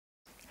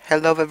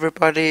Hello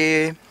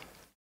everybody,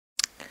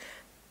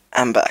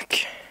 I'm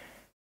back.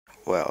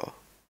 Well,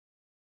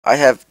 I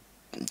have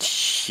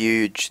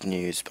huge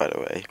news by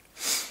the way.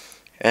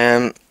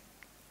 Um,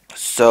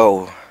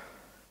 so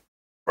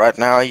right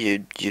now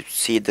you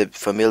see the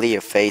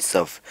familiar face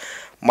of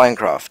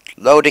Minecraft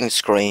loading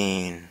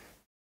screen.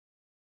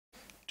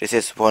 This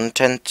is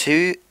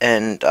 1.10.2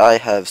 and I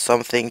have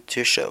something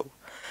to show.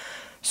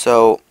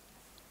 So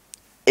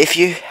if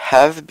you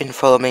have been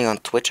following me on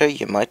Twitter,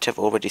 you might have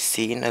already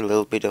seen a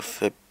little bit of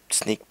a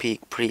sneak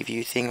peek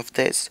preview thing of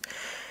this.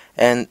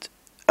 And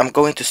I'm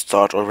going to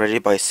start already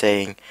by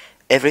saying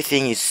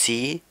everything you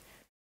see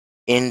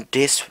in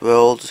this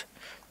world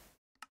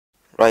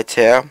right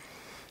here,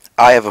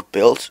 I have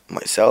built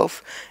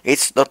myself.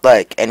 It's not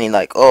like any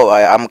like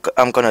I'm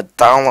gonna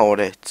download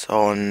it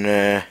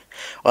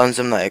on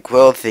some like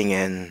world thing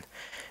and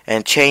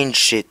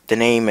change it the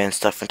name and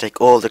stuff and take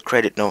all the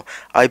credit. No,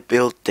 I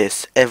built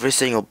this every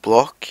single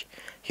block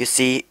you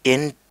see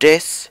in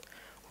this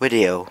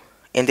video,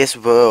 in this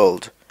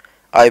world.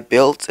 I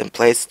built and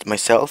placed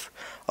myself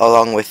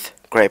along with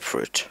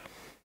grapefruit.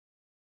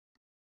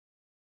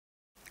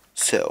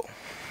 So,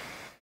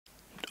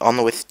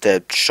 on with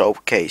the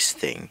showcase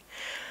thing.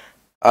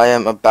 I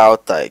am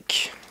about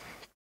like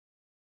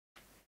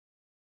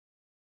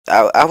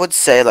I would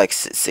say like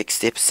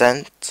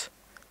 60%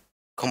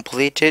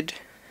 completed,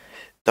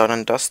 done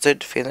and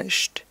dusted,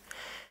 finished,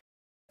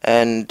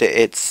 and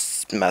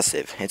it's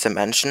massive. It's a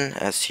mansion,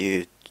 as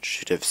you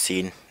should have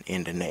seen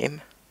in the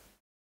name.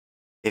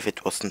 If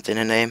it wasn't in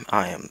the name,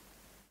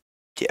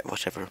 yeah,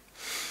 whatever.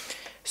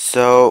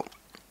 So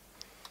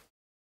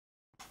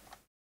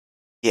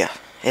yeah,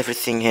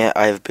 everything here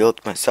I've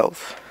built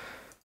myself,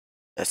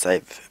 as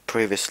I've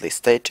previously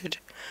stated.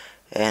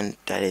 And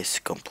that is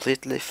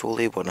completely,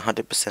 fully,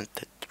 100%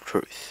 the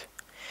truth.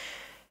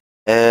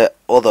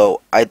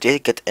 Although I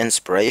did get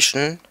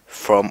inspiration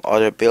from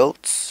other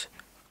builds,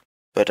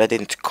 but I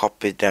didn't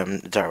copy them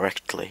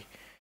directly,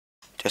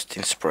 just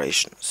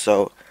inspiration.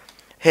 So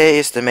here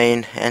is the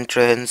main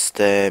entrance,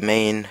 the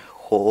main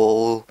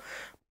hall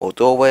or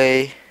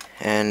doorway,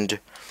 and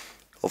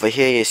over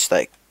here is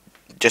like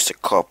just a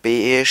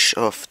copy-ish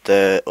of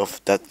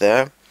that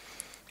there.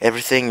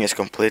 Everything is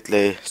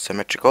completely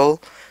symmetrical,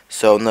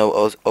 so no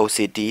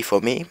OCD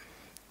for me.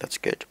 That's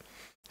good,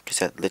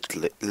 because I'd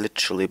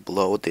literally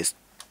blow this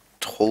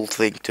whole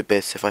thing to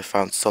bits if I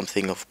found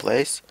something of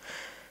place.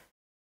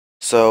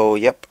 So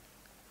yep,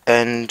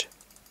 and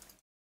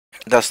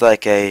that's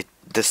like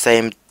the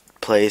same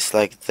place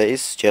like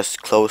this,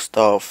 just closed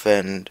off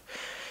and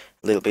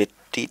a little bit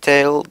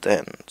detailed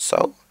and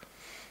so.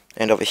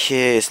 And over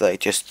here is like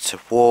just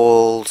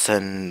walls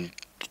and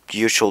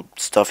usual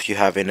stuff you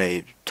have in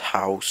a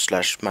house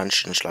slash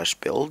mansion slash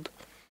build.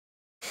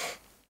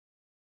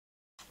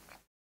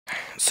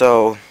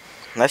 So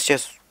let's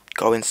just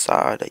go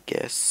inside, I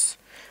guess.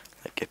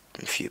 Like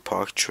a few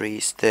park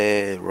trees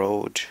there,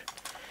 road,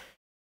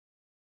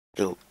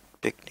 little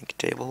picnic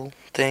table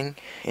thing.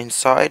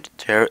 Inside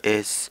there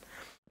is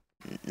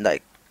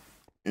like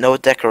no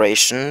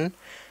decoration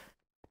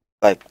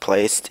like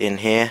placed in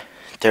here.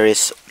 There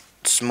is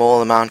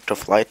small amount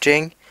of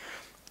lighting,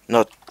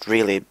 not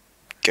really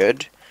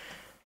good,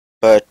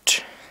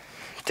 but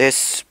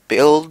this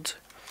build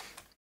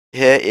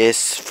here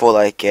is for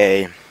like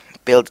a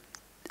build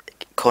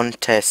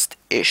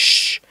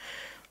contest-ish,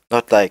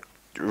 not like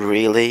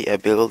really a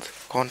build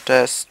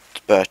contest,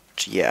 but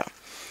yeah.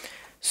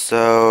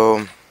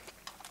 So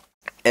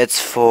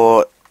it's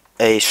for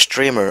a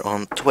streamer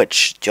on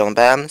Twitch, John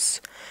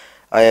Bams.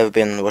 I have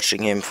been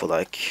watching him for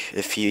like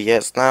a few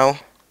years now,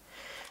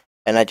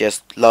 and I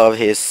just love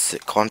his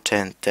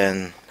content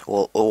and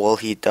all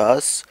he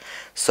does.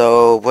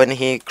 So when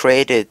he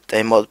created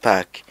a mod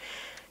pack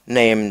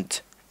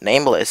named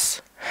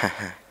Nameless,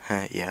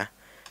 yeah,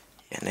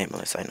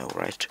 Nameless, I know,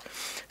 right?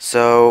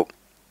 So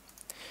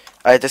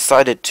I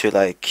decided to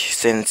like,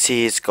 since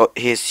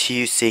he's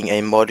using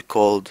a mod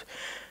called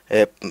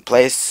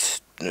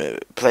place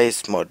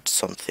mod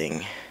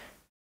something,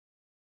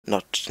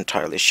 not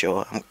entirely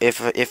sure.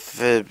 If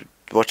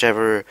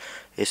whatever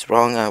is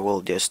wrong, I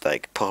will just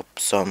like pop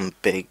some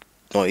big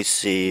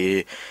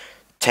noisy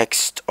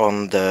text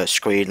on the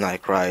screen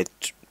like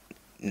right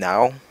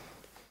now,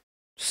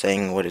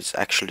 saying what it's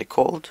actually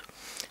called.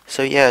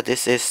 So yeah,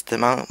 this is the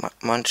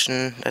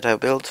mansion that I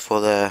built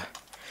for the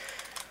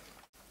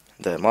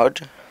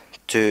mod,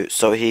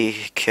 so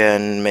he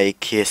can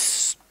make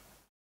his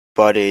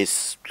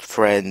buddies,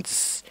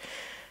 friends,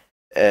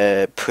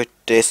 put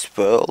this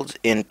world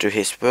into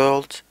his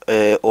world,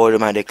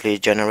 automatically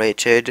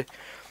generated,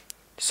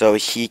 so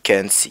he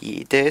can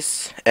see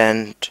this.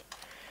 And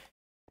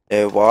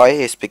why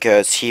is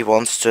because he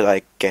wants to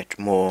like get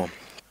more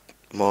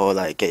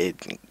like a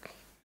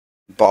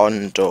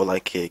bond or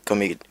like a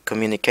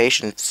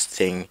communications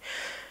thing,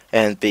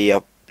 and be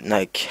up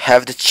like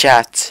have the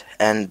chat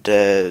and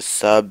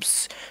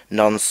subs,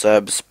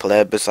 non-subs,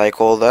 pleb as I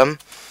call them,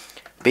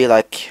 be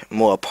like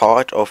more a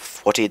part of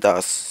what he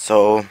does.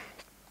 So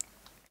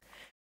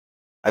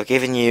I've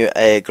given you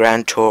a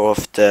grand tour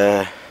of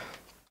the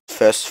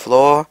first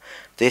floor.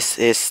 This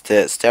is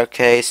the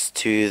staircase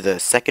to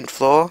the second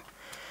floor.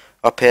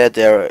 Up here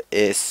there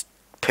is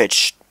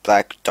pitch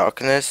black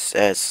darkness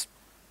as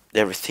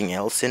everything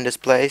else in this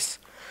place.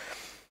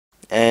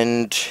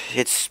 And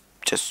it's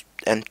just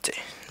empty.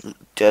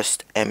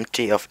 Just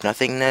empty of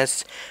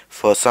nothingness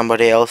for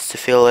somebody else to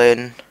fill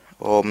in.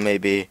 Or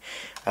maybe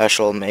I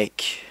shall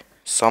make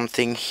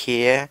something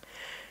here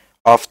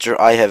after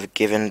I have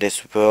given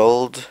this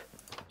world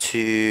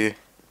to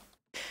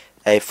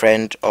a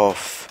friend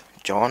of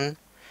John,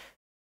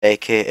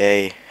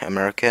 aka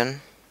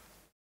American.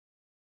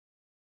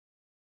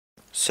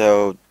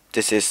 So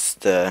this is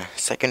the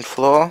second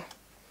floor.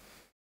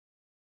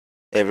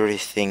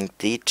 Everything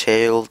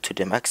detailed to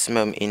the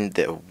maximum in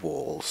the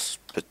walls,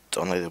 but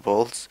only the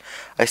walls.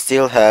 I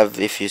still have,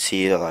 if you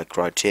see like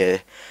right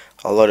here,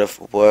 a lot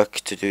of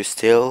work to do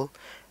still.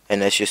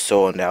 And as you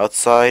saw on the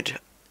outside,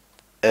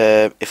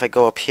 if I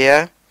go up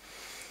here,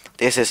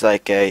 this is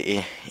like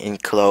a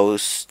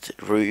enclosed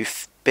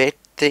roof bit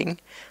thing,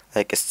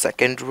 like a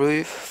second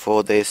roof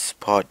for this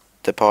part,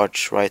 the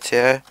part right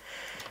here.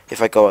 If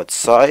I go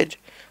outside,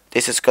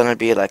 this is gonna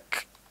be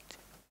like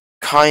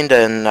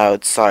kinda an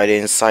outside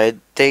inside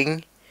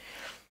thing,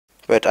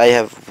 but I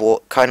have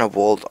kind of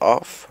walled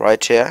off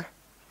right here.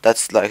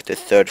 That's like the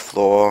third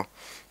floor,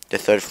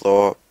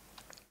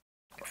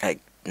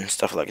 like and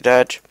stuff like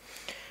that.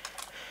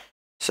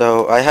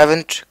 So I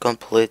haven't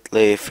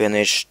completely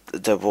finished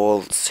the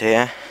walls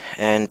here,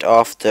 and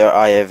after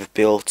I have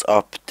built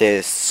up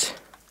this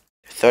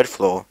third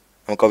floor,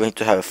 I'm going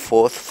to have a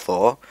fourth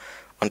floor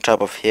on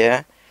top of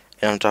here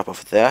and on top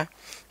of there.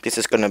 This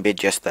is gonna be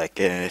just like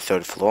a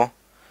third floor.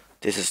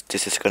 This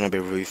is gonna be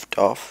roofed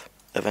off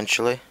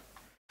eventually.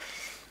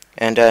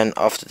 And then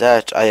after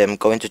that I am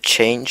going to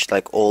change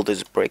like all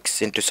these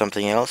bricks into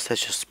something else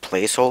that's just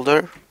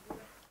placeholder.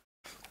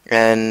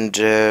 And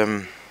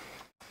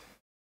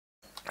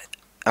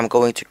I'm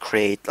going to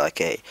create like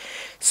a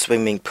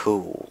swimming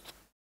pool,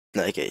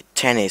 like a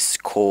tennis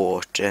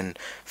court, and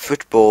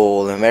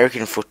football,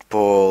 American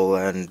football,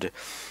 and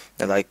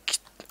like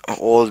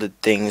all the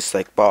things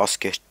like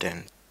basket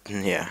and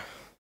yeah,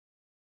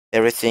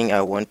 everything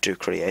I want to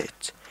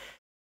create.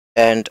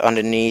 And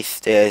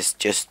underneath there's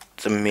just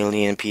a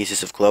million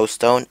pieces of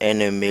glowstone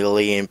and a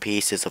million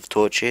pieces of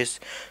torches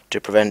to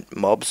prevent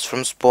mobs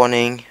from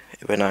spawning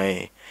when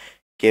I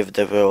give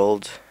the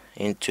world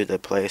into the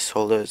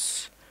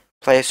placeholders.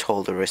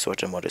 Placeholder is what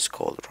the mod is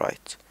called,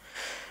 right?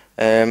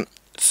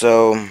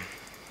 So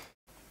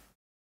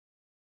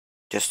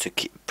just to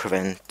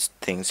prevent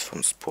things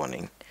from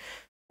spawning.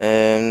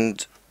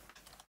 And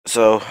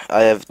so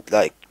I have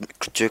like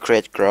to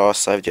create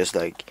grass. I've just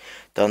like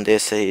done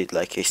this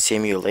like a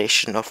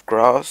simulation of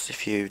grass,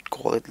 if you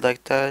call it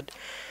like that,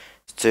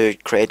 to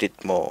create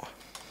it more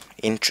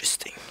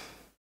interesting,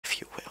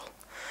 if you will.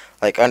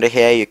 Like under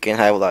here you can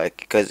have like,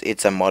 because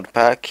it's a mod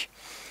pack,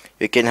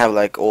 you can have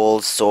like all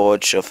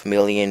sorts of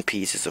million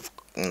pieces of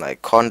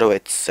like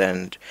conduits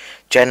and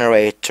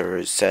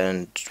generators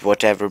and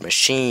whatever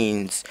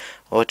machines,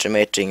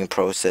 automating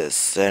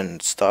process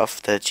and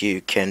stuff that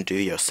you can do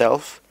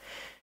yourself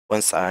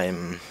once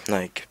I'm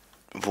like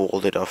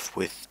walled it off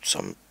with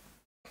some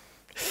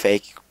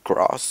fake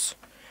grass.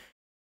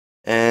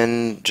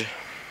 And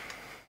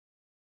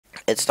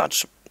it's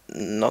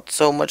not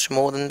so much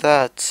more than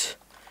that.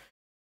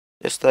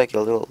 Just like a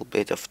little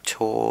bit of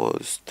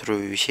tours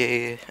through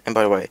here. And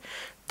by the way,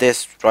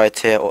 this right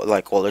here,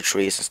 like all the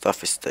trees and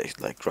stuff, is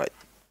like right,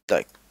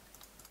 like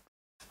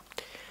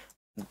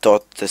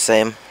dot the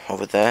same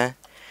over there.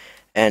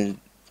 And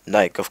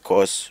like of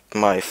course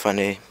my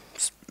funny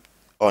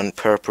on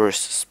purpose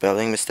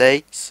spelling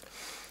mistakes.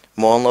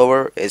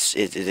 Lawnmower it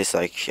is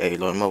like a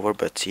lawnmower,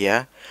 but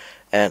yeah,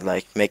 and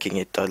like making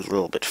it a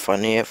little bit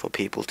funnier for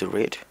people to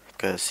read,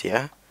 because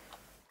yeah,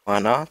 why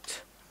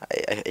not?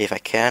 If I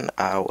can,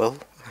 I will.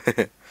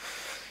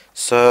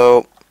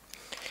 So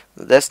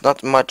there's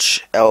not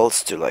much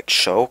else to like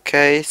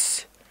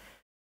showcase.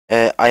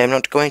 I am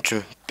not going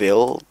to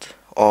build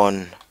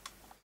on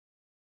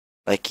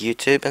like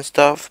YouTube and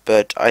stuff,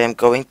 but I am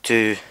going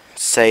to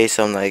say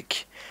some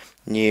like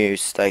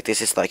news. Like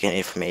this is like an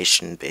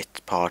information bit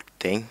part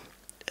thing,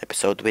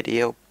 episode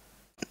video,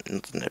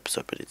 not an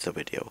episode, but it's a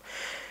video.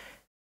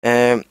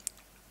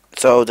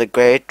 So the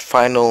great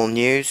final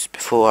news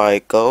before I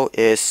go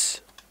is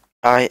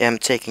I am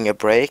taking a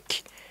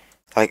break,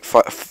 like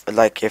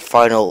like a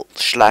final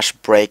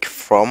 / break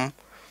from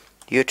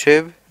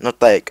YouTube. Not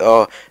like,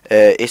 oh,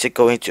 is it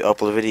going to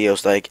upload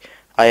videos? Like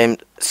I am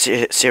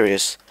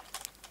seriously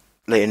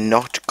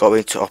not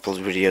going to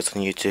upload videos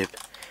on YouTube.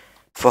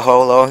 For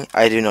how long,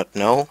 I do not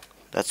know.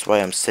 That's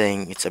why I'm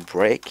saying it's a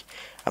break.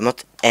 I'm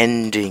not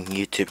ending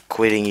YouTube,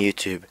 quitting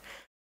YouTube,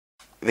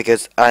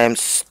 because I am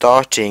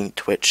starting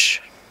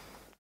Twitch.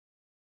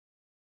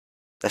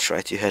 That's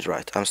right, you heard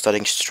right. I'm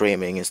starting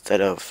streaming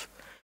instead of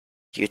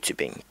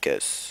YouTubing,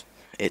 because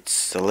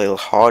it's a little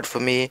hard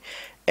for me,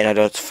 and I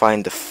don't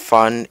find the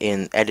fun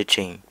in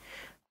editing.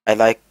 I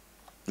like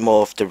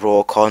more of the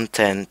raw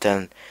content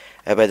and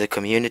a better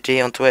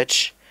community on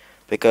Twitch,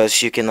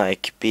 because you can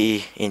like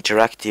be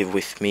interactive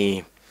with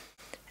me,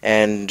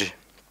 and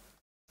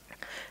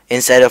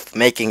instead of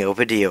making a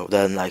video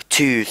then like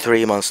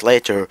 2-3 months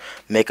later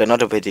make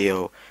another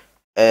video,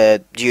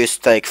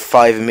 use like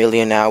 5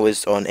 million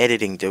hours on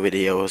editing the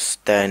videos,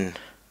 then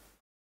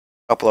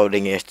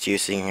uploading it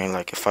using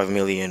like a 5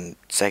 million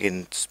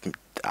seconds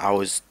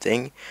hours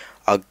thing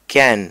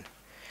again,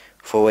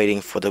 for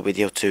waiting for the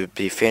video to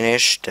be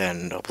finished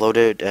and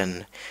uploaded,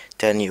 and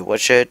then you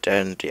watch it,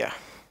 and yeah.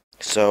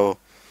 So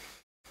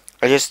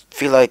I just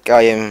feel like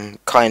I am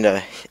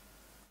kinda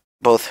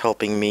both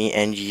helping me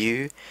and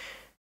you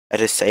at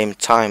the same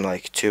time,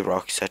 like two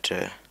rocks at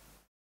a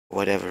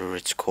whatever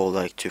it's called,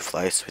 like two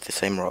flies with the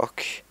same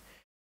rock.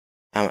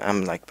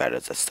 I'm like bad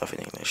at that stuff in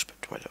English,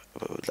 but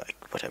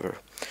whatever.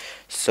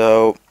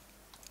 So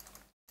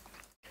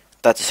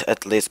that's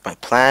at least my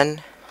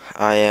plan.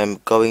 I am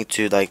going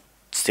to like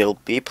still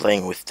be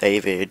playing with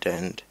David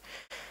and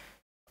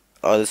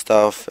other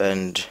stuff,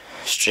 and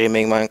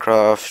streaming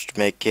Minecraft,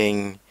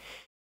 making,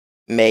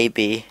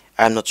 maybe,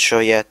 I'm not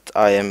sure yet,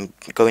 I am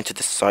going to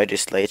decide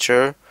this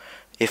later,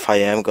 if I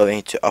am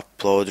going to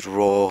upload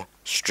raw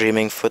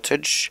streaming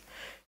footage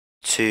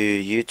to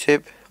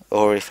YouTube,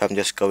 or if I'm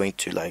just going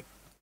to like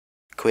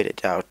quit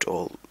it out,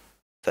 or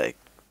like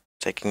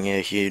taking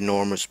a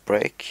enormous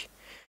break.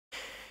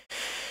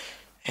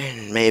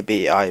 And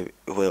maybe I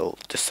will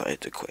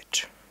decide to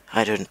quit.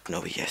 I don't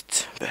know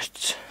yet,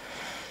 but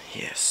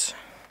yes.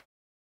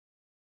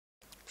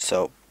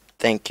 So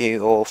thank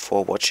you all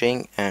for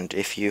watching, and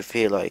if you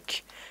feel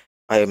like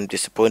I am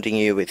disappointing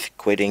you with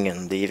quitting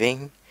and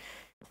leaving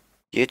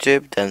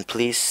YouTube, then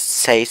please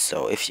say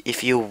so.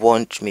 If you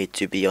want me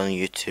to be on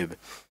YouTube,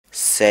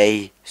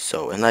 say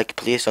so. And like,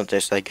 please don't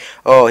just like,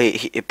 oh,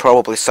 he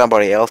probably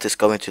somebody else is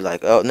going to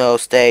like, oh no,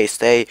 stay.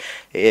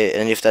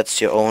 And if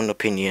that's your own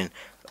opinion,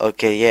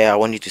 okay, yeah, I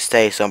want you to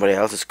stay. Somebody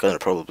else is gonna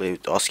probably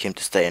ask him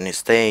to stay, and he's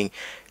staying.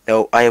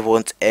 No, I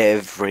want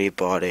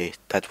everybody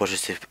that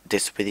watches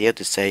this video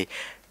to say,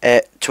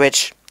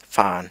 Twitch,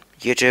 fine.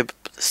 YouTube,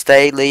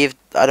 stay, leave,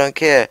 I don't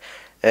care.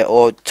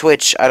 Or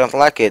Twitch, I don't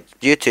like it.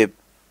 YouTube,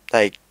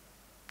 like,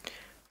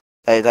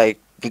 like,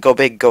 go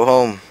big, go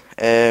home.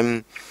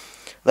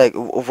 Like,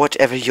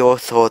 whatever your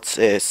thoughts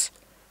is,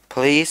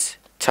 please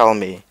tell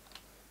me.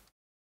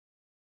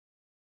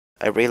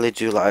 I really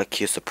do like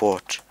your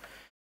support.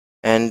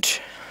 And,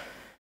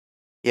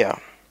 yeah,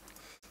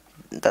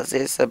 that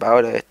is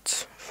about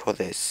it for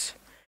this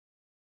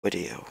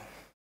video.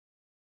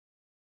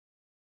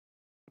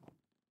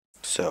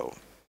 So,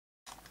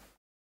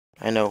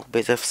 I know,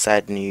 bit of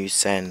sad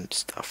news and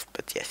stuff,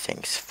 but yeah,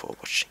 thanks for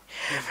watching.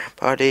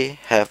 Everybody,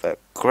 have a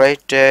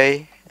great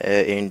day,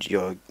 and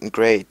your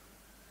great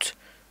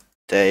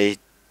day,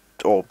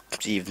 or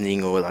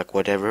evening, or like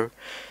whatever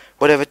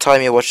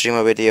time you're watching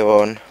my video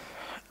on.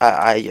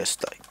 I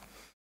just like,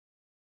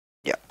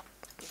 yeah,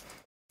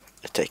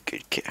 take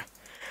good care.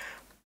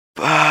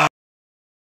 Bye.